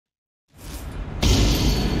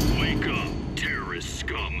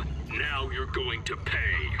going to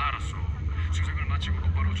pay. 알았어. 수색을 마치고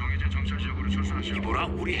곧바로 정해진 정찰 지역으로 철수하시오. 이보라,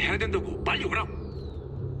 우리 해야 된다고. 빨리 오라.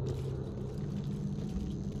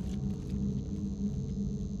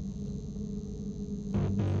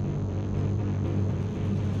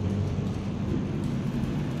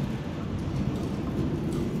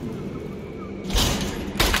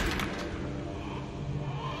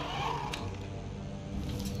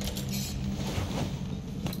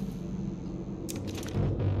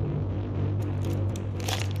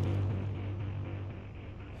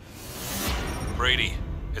 Brady,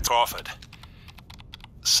 it's Crawford.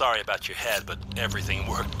 Sorry about your head, but everything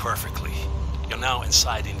worked perfectly. You're now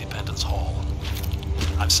inside Independence Hall.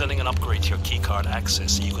 I'm sending an upgrade to your keycard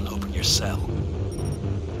access so you can open your cell.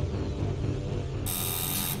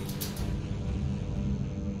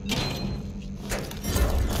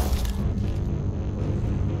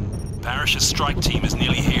 Parrish's strike team is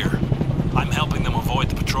nearly here. I'm helping them avoid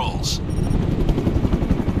the patrols.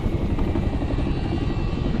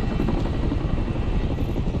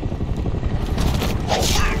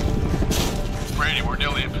 Brady, we're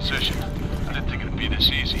nearly in position. I didn't think it'd be this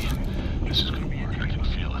easy. This is gonna work. I can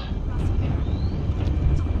feel it.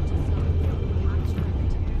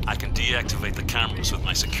 I can deactivate the cameras with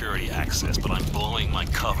my security access, but I'm blowing my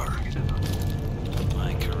cover.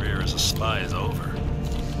 My career as a spy is over.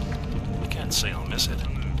 I can't say I'll miss it.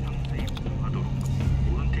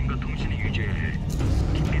 모든 팀과 통신이 유지해야 해.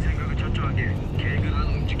 깊이 생각을 철저하게 계획을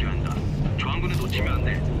움직여야 한다. 저항군을 놓치면 안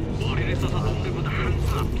돼. 머리를 써서 놈들보다 한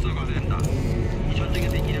수 앞서가야 된다. 이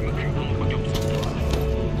전쟁에서 이기려면 그 방법밖에 없어.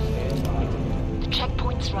 The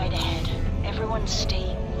checkpoint's right ahead. Everyone's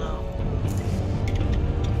staying low.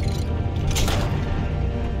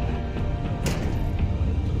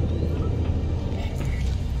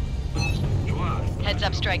 Heads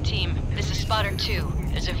up, strike team. This is Spotter 2.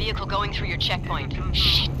 There's a vehicle going through your checkpoint.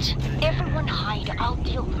 Shit! Everyone hide. I'll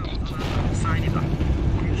deal with it. 사인이다.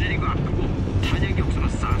 굶주리고 아프고 탄약이 없으면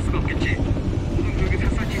쌀 수가 없겠지. 오늘 그렇게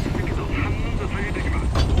샅샅이 수색해서 한 놈도 살려두지 마.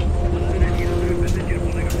 오늘은 이들을 메시지를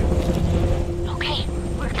보내가지고. Okay,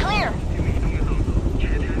 we're clear.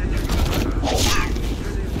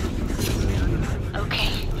 Okay,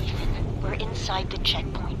 Ethan. We're inside the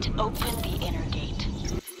checkpoint. Open the inner gate.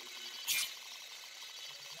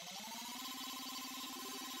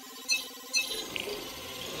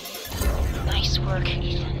 Nice work,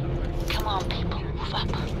 Ethan. Come on, people. Move up.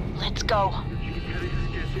 Let's go.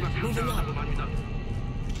 moving on.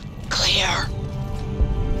 Clear.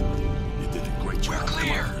 You did a great job. We're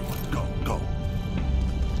clear. Go, go.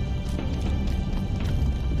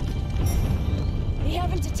 They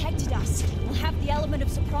haven't detected us. We'll have the element of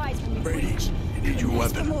surprise when we Brady, breach. you need your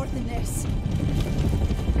Let's weapon. do more than this.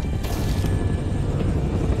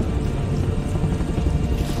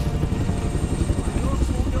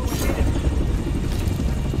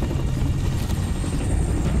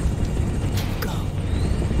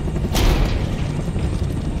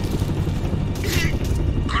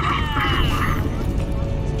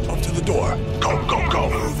 Up to the door. Go, go, go.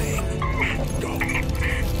 Moving. Go.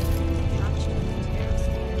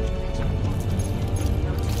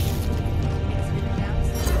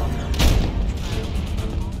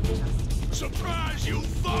 Surprise, you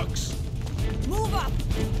fucks! Move up!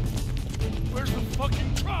 Where's the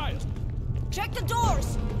fucking trial? Check the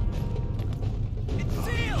doors! It's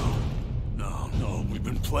sealed! No, we've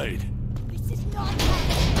been played. This is not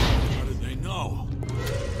How did they know?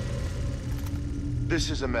 This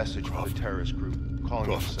is a message from the terrorist group calling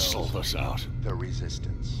Crawford sold themselves us out. the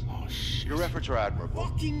Resistance. Oh, shit. Your efforts are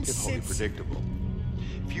admirable, if wholly predictable.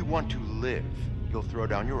 If you want to live, you'll throw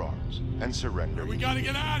down your arms and surrender. We gotta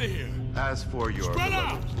get out of here. As for your Spread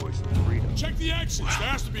beloved out. voice of freedom, Check the exits. There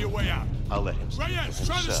has to be a way out. I'll let him speak Reyes, for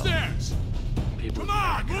try the himself. stairs. People Come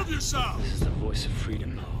on, move yourself. This is the voice of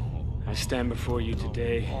freedom. I stand before you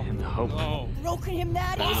today in the hope broken him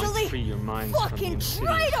that that I might easily? free your minds from the Fucking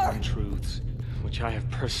insidious traitor! untruths which I have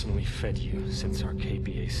personally fed you since our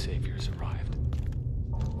KBA saviors arrived.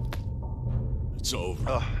 It's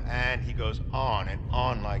over. And he goes on and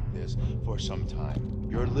on like this for some time.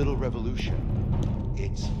 Your little revolution,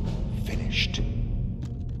 it's finished.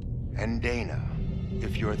 And Dana,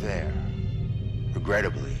 if you're there,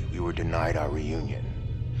 regrettably, we were denied our reunion.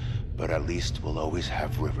 But at least we'll always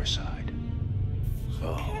have Riverside.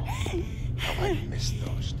 Oh, how I miss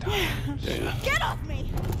those times. Yeah. Get off me!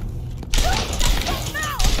 Shut the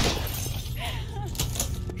mouth!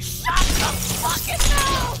 Shut the fucking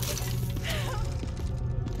mouth!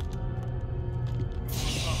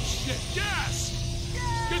 Shit, gas!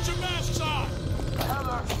 Get your masks on!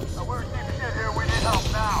 Heather, we're deep shit here. We need help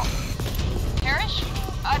now. Parrish,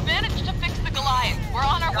 I've managed to fix the Goliath. We're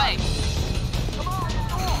on our way.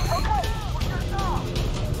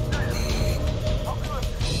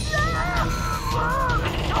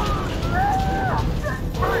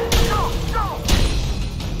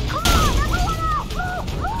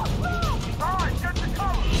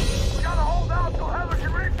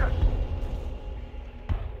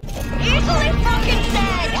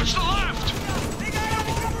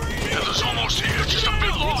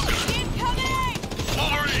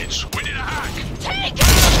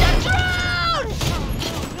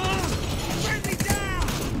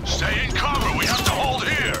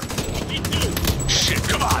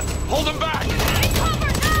 Hold him back! Take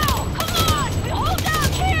cover now! Come on! We hold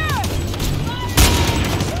down here!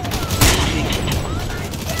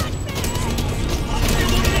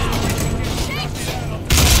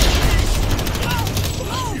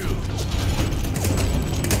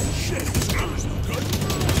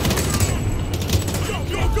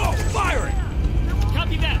 Go! Firing!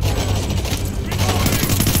 Copy that!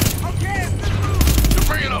 You're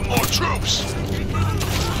bringing up more troops!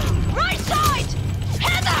 Right side!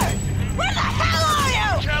 Heather! Where the hell are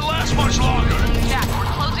you? Can't last much longer! Jack,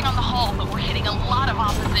 we're closing on the hall, but we're hitting a lot of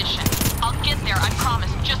opposition. I'll get there, I promise.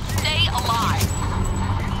 Just stay alive.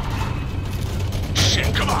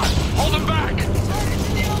 Shit, come on! Hold him back!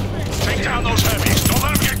 Take down those heavies! Don't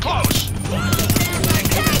let them get close!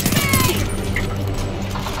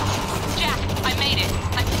 Jack, I made it.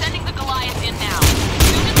 I'm sending the Goliath in now. As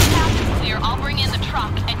soon as the path is clear, I'll bring in the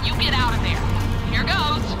truck, and you get out of there. Here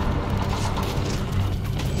goes.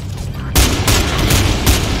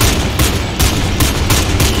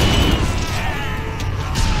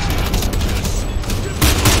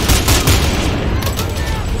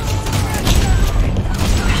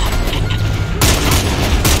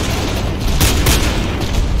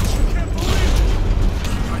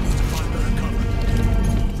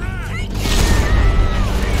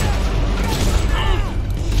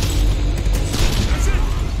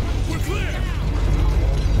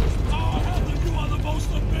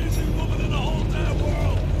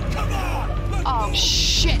 Oh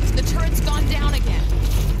shit! The turret's gone down again.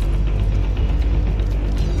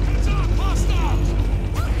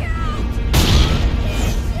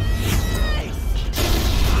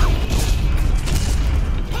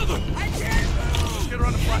 Get her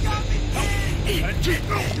on the platform. Help! Get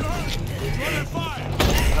running fire!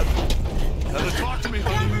 Heather, talk to me,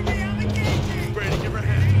 honey. Brady, give her a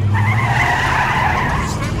hand.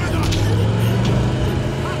 Stay with us!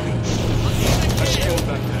 Let's go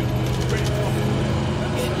back there. Brady, come on.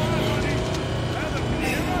 Heather, can you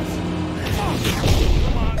hear us?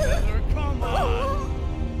 Come on, Heather, come on.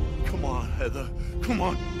 Come on, Heather. Come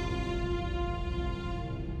on.